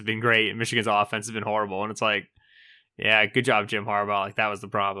defense has been great and Michigan's offense has been horrible, and it's like, yeah, good job, Jim Harbaugh. Like, that was the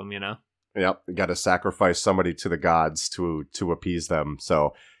problem, Yep, you got to sacrifice somebody to the gods to appease them.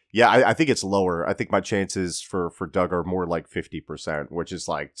 So, yeah, I think it's lower. I think my chances for Doug are more like 50%, which is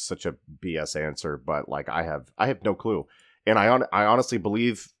like such a BS answer. But like, I have no clue, and I honestly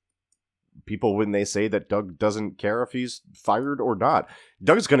believe people when they say that Doug doesn't care if he's fired or not.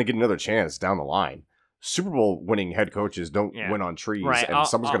 Doug's going to get another chance down the line. Super Bowl winning head coaches don't win on trees, right. And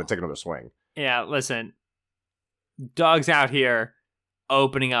someone's going to take another swing. Yeah, listen, Doug's out here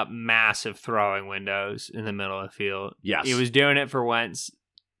opening up massive throwing windows in the middle of the field. Yes. He was doing it for Wentz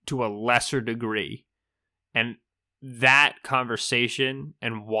to a lesser degree. And that conversation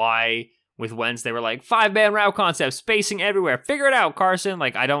and why with Wentz they were like 5-man route concept, spacing everywhere. Figure it out, Carson.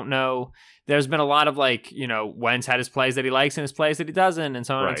 Like, I don't know. There's been a lot of like, Wentz had his plays that he likes and his plays that he doesn't and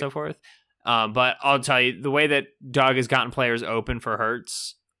so on and so forth. But I'll tell you, the way that Doug has gotten players open for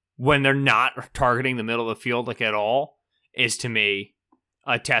Hurts when they're not targeting the middle of the field like at all is, to me,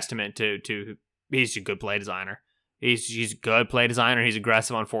 a testament to he's a good play designer. He's a good play designer. He's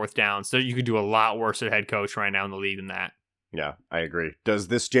aggressive on fourth down. So you could do a lot worse at head coach right now in the league than that. Yeah, I agree. Does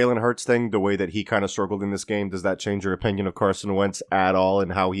this Jalen Hurts thing, the way that he kind of struggled in this game, does that change your opinion of Carson Wentz at all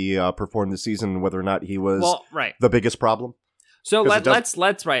and how he performed this season, whether or not he was the biggest problem? So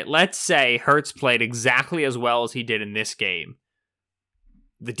let's say Hurts played exactly as well as he did in this game.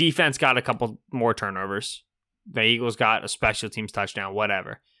 The defense got a couple more turnovers. The Eagles got a special teams touchdown,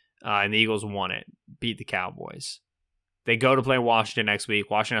 whatever. And the Eagles won it, beat the Cowboys. They go to play Washington next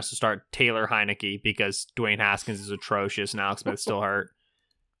week. Washington has to start Taylor Heineke because Dwayne Haskins is atrocious and Alex Smith's still hurt.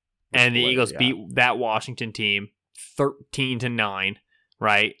 And the Eagles beat that Washington team 13-9,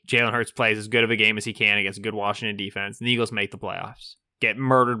 right? Jalen Hurts plays as good of a game as he can against a good Washington defense. And the Eagles make the playoffs. Get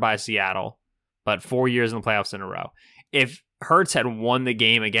murdered by Seattle, but 4 years in the playoffs in a row. If Hurts had won the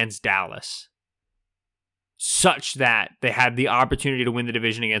game against Dallas, such that they had the opportunity to win the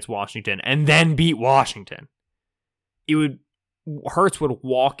division against Washington and then beat Washington, Hurts would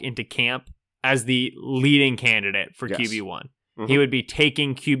walk into camp as the leading candidate for QB1. Mm-hmm. He would be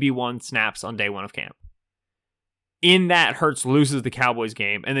taking QB1 snaps on day one of camp. In that, Hurts loses the Cowboys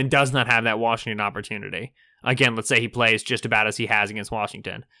game and then does not have that Washington opportunity. Again, let's say he plays just about as he has against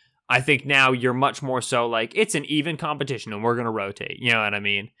Washington. I think now you're much more so like, it's an even competition and we're going to rotate. You know what I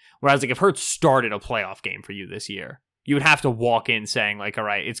mean? Whereas like if Hurts started a playoff game for you this year, you would have to walk in saying like, all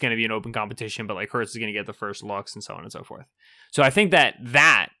right, it's going to be an open competition, but like Hurts is going to get the first looks and so on and so forth. So I think that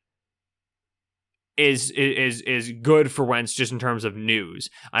is good for Wentz just in terms of news.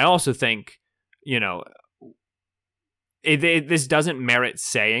 I also think, this doesn't merit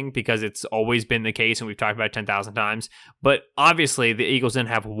saying because it's always been the case and we've talked about it 10,000 times, but obviously the Eagles didn't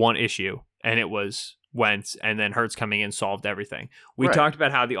have one issue, and it was Wentz, and then Hurts coming in solved everything. We talked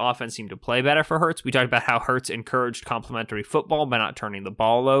about how the offense seemed to play better for Hurts. We talked about how Hurts encouraged complementary football by not turning the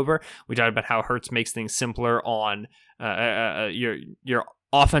ball over. We talked about how Hurts makes things simpler on your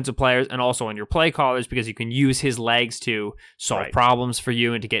offensive players and also on your play callers because you can use his legs to solve problems for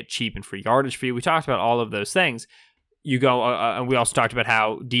you and to get cheap and free yardage for you. We talked about all of those things. You go, and we also talked about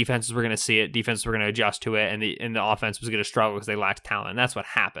how defenses were going to see it, defenses were going to adjust to it, and the offense was going to struggle because they lacked talent. And that's what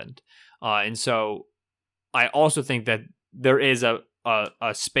happened. And so I also think that there is a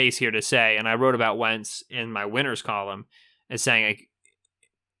space here to say, and I wrote about Wentz in my winners column as saying, like,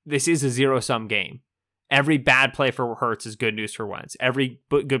 this is a zero-sum game. Every bad play for Hurts is good news for Wentz. Every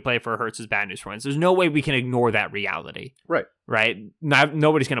good play for Hurts is bad news for Wentz. There's no way we can ignore that reality. Right?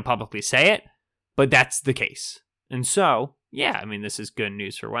 Nobody's going to publicly say it, but that's the case. And so, yeah, I mean, this is good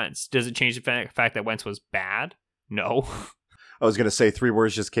news for Wentz. Does it change the fact that Wentz was bad? No. I was going to say 3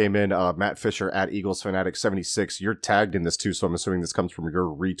 words just came in. Matt Fisher at Eagles Fanatic 76. You're tagged in this too, so I'm assuming this comes from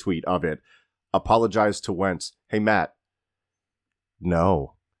your retweet of it. Apologize to Wentz. Hey, Matt.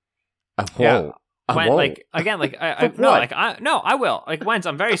 No. I won't. Yeah. I won't. I will. Like, Wentz,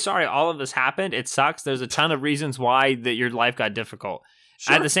 I'm very sorry all of this happened. It sucks. There's a ton of reasons why that your life got difficult.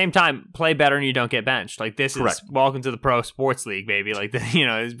 Sure. At the same time, play better and you don't get benched. Like, this is welcome to the pro sports league, baby. Like,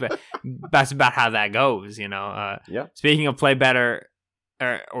 that's about how that goes, Speaking of play better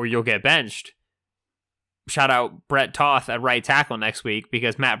or you'll get benched, shout out Brett Toth at right tackle next week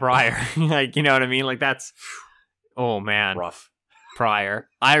because Matt Pryor, like, you know what I mean? Like, that's, oh man. Rough. Pryor.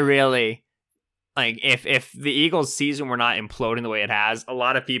 I really... Like, if the Eagles' season were not imploding the way it has, a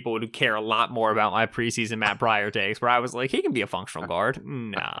lot of people would care a lot more about my preseason Matt Pryor takes, where I was like, he can be a functional guard.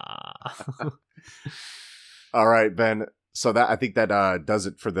 Nah. All right, Ben. So I think that does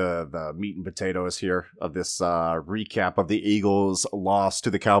it for the meat and potatoes here of this recap of the Eagles' loss to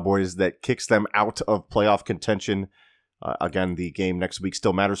the Cowboys that kicks them out of playoff contention. Again, the game next week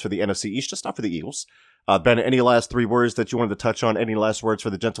still matters for the NFC East, just not for the Eagles. Ben, any last 3 words that you wanted to touch on? Any last words for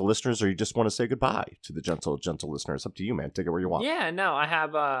the gentle listeners, or you just want to say goodbye to the gentle listeners? Up to you, man. Take it where you want. Yeah, no, I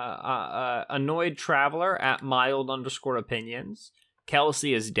have Annoyed Traveler at mild_opinions.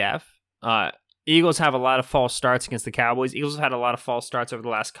 Kelsey is deaf. Eagles have a lot of false starts against the Cowboys. Eagles have had a lot of false starts over the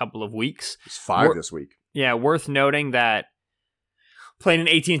last couple of weeks. It's 5 this week. Yeah, worth noting that playing in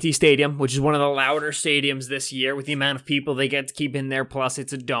AT&T Stadium, which is one of the louder stadiums this year with the amount of people they get to keep in there, plus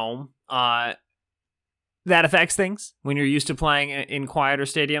it's a dome. That affects things when you're used to playing in quieter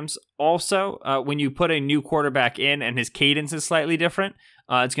stadiums. Also, when you put a new quarterback in and his cadence is slightly different,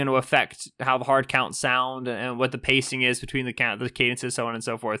 it's going to affect how the hard counts sound and what the pacing is between the cadences, so on and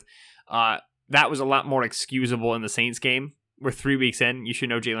so forth. That was a lot more excusable in the Saints game. We're 3 weeks in. You should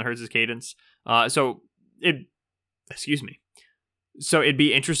know Jalen Hurts' cadence. So it'd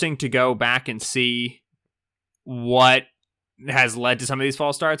be interesting to go back and see what has led to some of these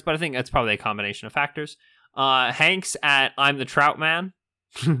false starts, but I think that's probably a combination of factors. Hanks at I'm the Trout Man.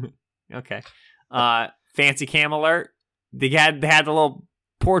 Okay. Fancy cam alert. They had the little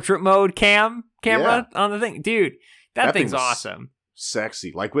portrait mode camera on the thing. Dude, that thing's awesome.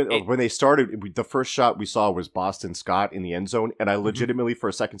 Sexy. Like when they started, the first shot we saw was Boston Scott in the end zone, and I legitimately for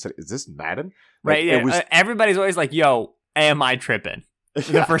a second said, is this Madden? Right, yeah. Everybody's always like, yo, am I tripping?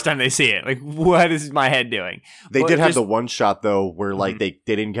 The first time they see it, like, what is my head doing? They did have the one shot though where like they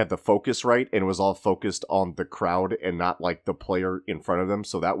didn't get the focus right, and it was all focused on the crowd and not like the player in front of them,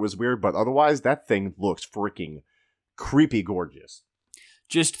 so that was weird. But otherwise, that thing looks freaking creepy gorgeous.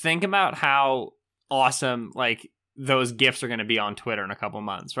 Just think about how awesome like those GIFs are going to be on Twitter in a couple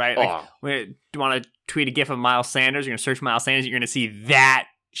months, right? Like, do you want to tweet a GIF of Miles Sanders? You're going to search Miles Sanders. You're going to see that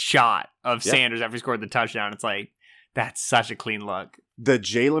shot of Sanders after he scored the touchdown. It's like, that's such a clean look. The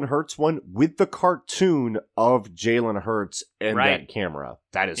Jalen Hurts one with the cartoon of Jalen Hurts and that camera.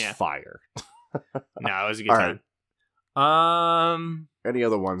 That is fire. No, it was a good time. Any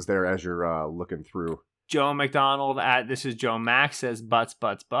other ones there as you're looking through? Joe McDonald at This Is Joe Max says butts.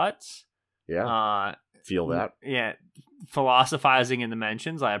 Yeah. Feel that. Yeah. Philosophizing in the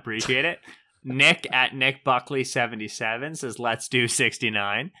mentions. I appreciate it. Nick at Nick Buckley 77 says let's do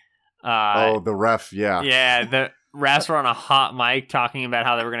 69. The ref. Yeah. Yeah. The refs were on a hot mic talking about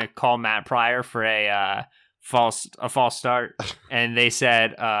how they were going to call Matt Pryor for a false start, and they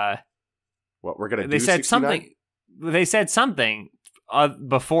said, "What we're going to do?" They said 69? something. They said something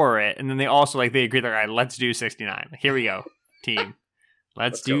before it, and then they also they agreed. Like, all right, let's do 69. Here we go, team.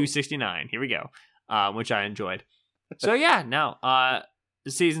 Let's do 69. Here we go. which I enjoyed. So yeah, no,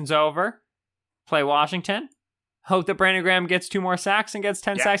 the season's over. Play Washington. Hope that Brandon Graham gets 2 more sacks and gets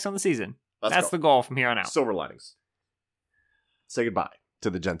 10 sacks on the season. That's the goal from here on out. Silver linings. Say goodbye to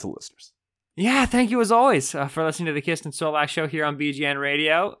the gentle listeners. Yeah, thank you as always for listening to the Kist and Solak show here on BGN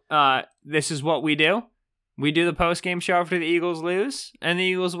Radio. This is what we do. We do the post-game show after the Eagles lose and the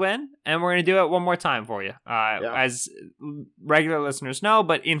Eagles win, and we're going to do it one more time for you. As regular listeners know,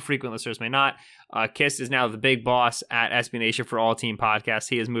 but infrequent listeners may not, Kist is now the big boss at SB Nation for All Team Podcasts.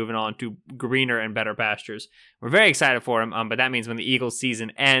 He is moving on to greener and better pastures. We're very excited for him, but that means when the Eagles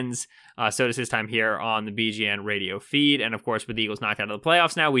season ends, so does his time here on the BGN radio feed. And of course, with the Eagles knocked out of the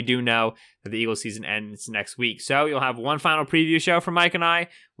playoffs now, we do know that the Eagles season ends next week. So you'll have one final preview show from Mike and I,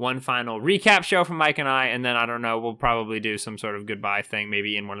 one final recap show from Mike and I, and then I don't know, we'll probably do some sort of goodbye thing,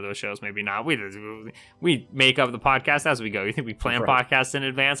 maybe in one of those shows, maybe not. We make up the podcast as we go. You think we plan podcasts in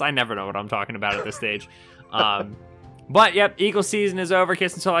advance? I never know what I'm talking about at this stage. But yep, Eagles season is over.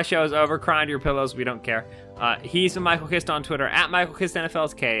 Kist and Solak show is over. Cry into your pillows. We don't care. He's been Michael Kist on Twitter at Michael Kist NFL.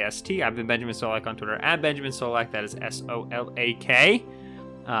 It's KST. I've been Benjamin Solak on Twitter at Benjamin Solak. That is SOLAK.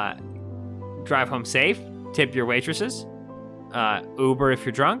 Drive home safe. Tip your waitresses. Uber if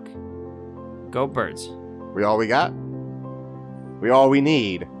you're drunk. Go Birds. We all we got. We all we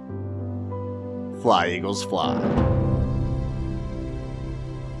need. Fly, Eagles, fly.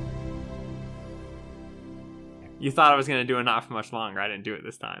 You thought I was going to do it not for much longer. I didn't do it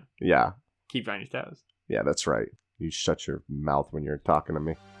this time. Yeah. Keep on your toes. Yeah, that's right. You shut your mouth when you're talking to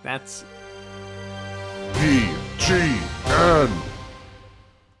me. That's BGN.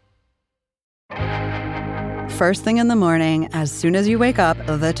 First thing in the morning, as soon as you wake up,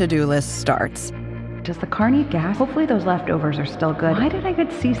 the to-do list starts. Does the car need gas? Hopefully those leftovers are still good. Why did I get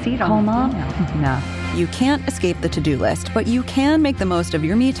CC'd on Mom? No. You can't escape the to-do list, but you can make the most of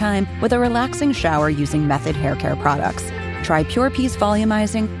your me time with a relaxing shower using Method Hair Care products. Try Pure Peace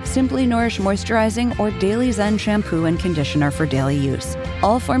Volumizing, Simply Nourish Moisturizing, or Daily Zen Shampoo and Conditioner for daily use.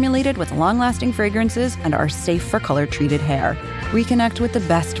 All formulated with long-lasting fragrances and are safe for color-treated hair. Reconnect with the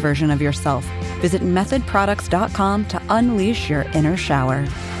best version of yourself. Visit methodproducts.com to unleash your inner shower.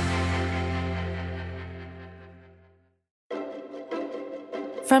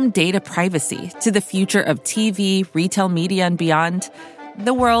 From data privacy to the future of TV, retail media, and beyond,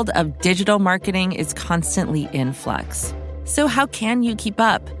 the world of digital marketing is constantly in flux. So how can you keep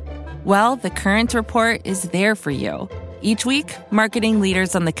up? Well, The Current Report is there for you. Each week, marketing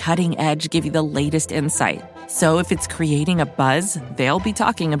leaders on the cutting edge give you the latest insight. So if it's creating a buzz, they'll be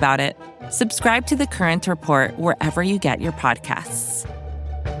talking about it. Subscribe to The Current Report wherever you get your podcasts.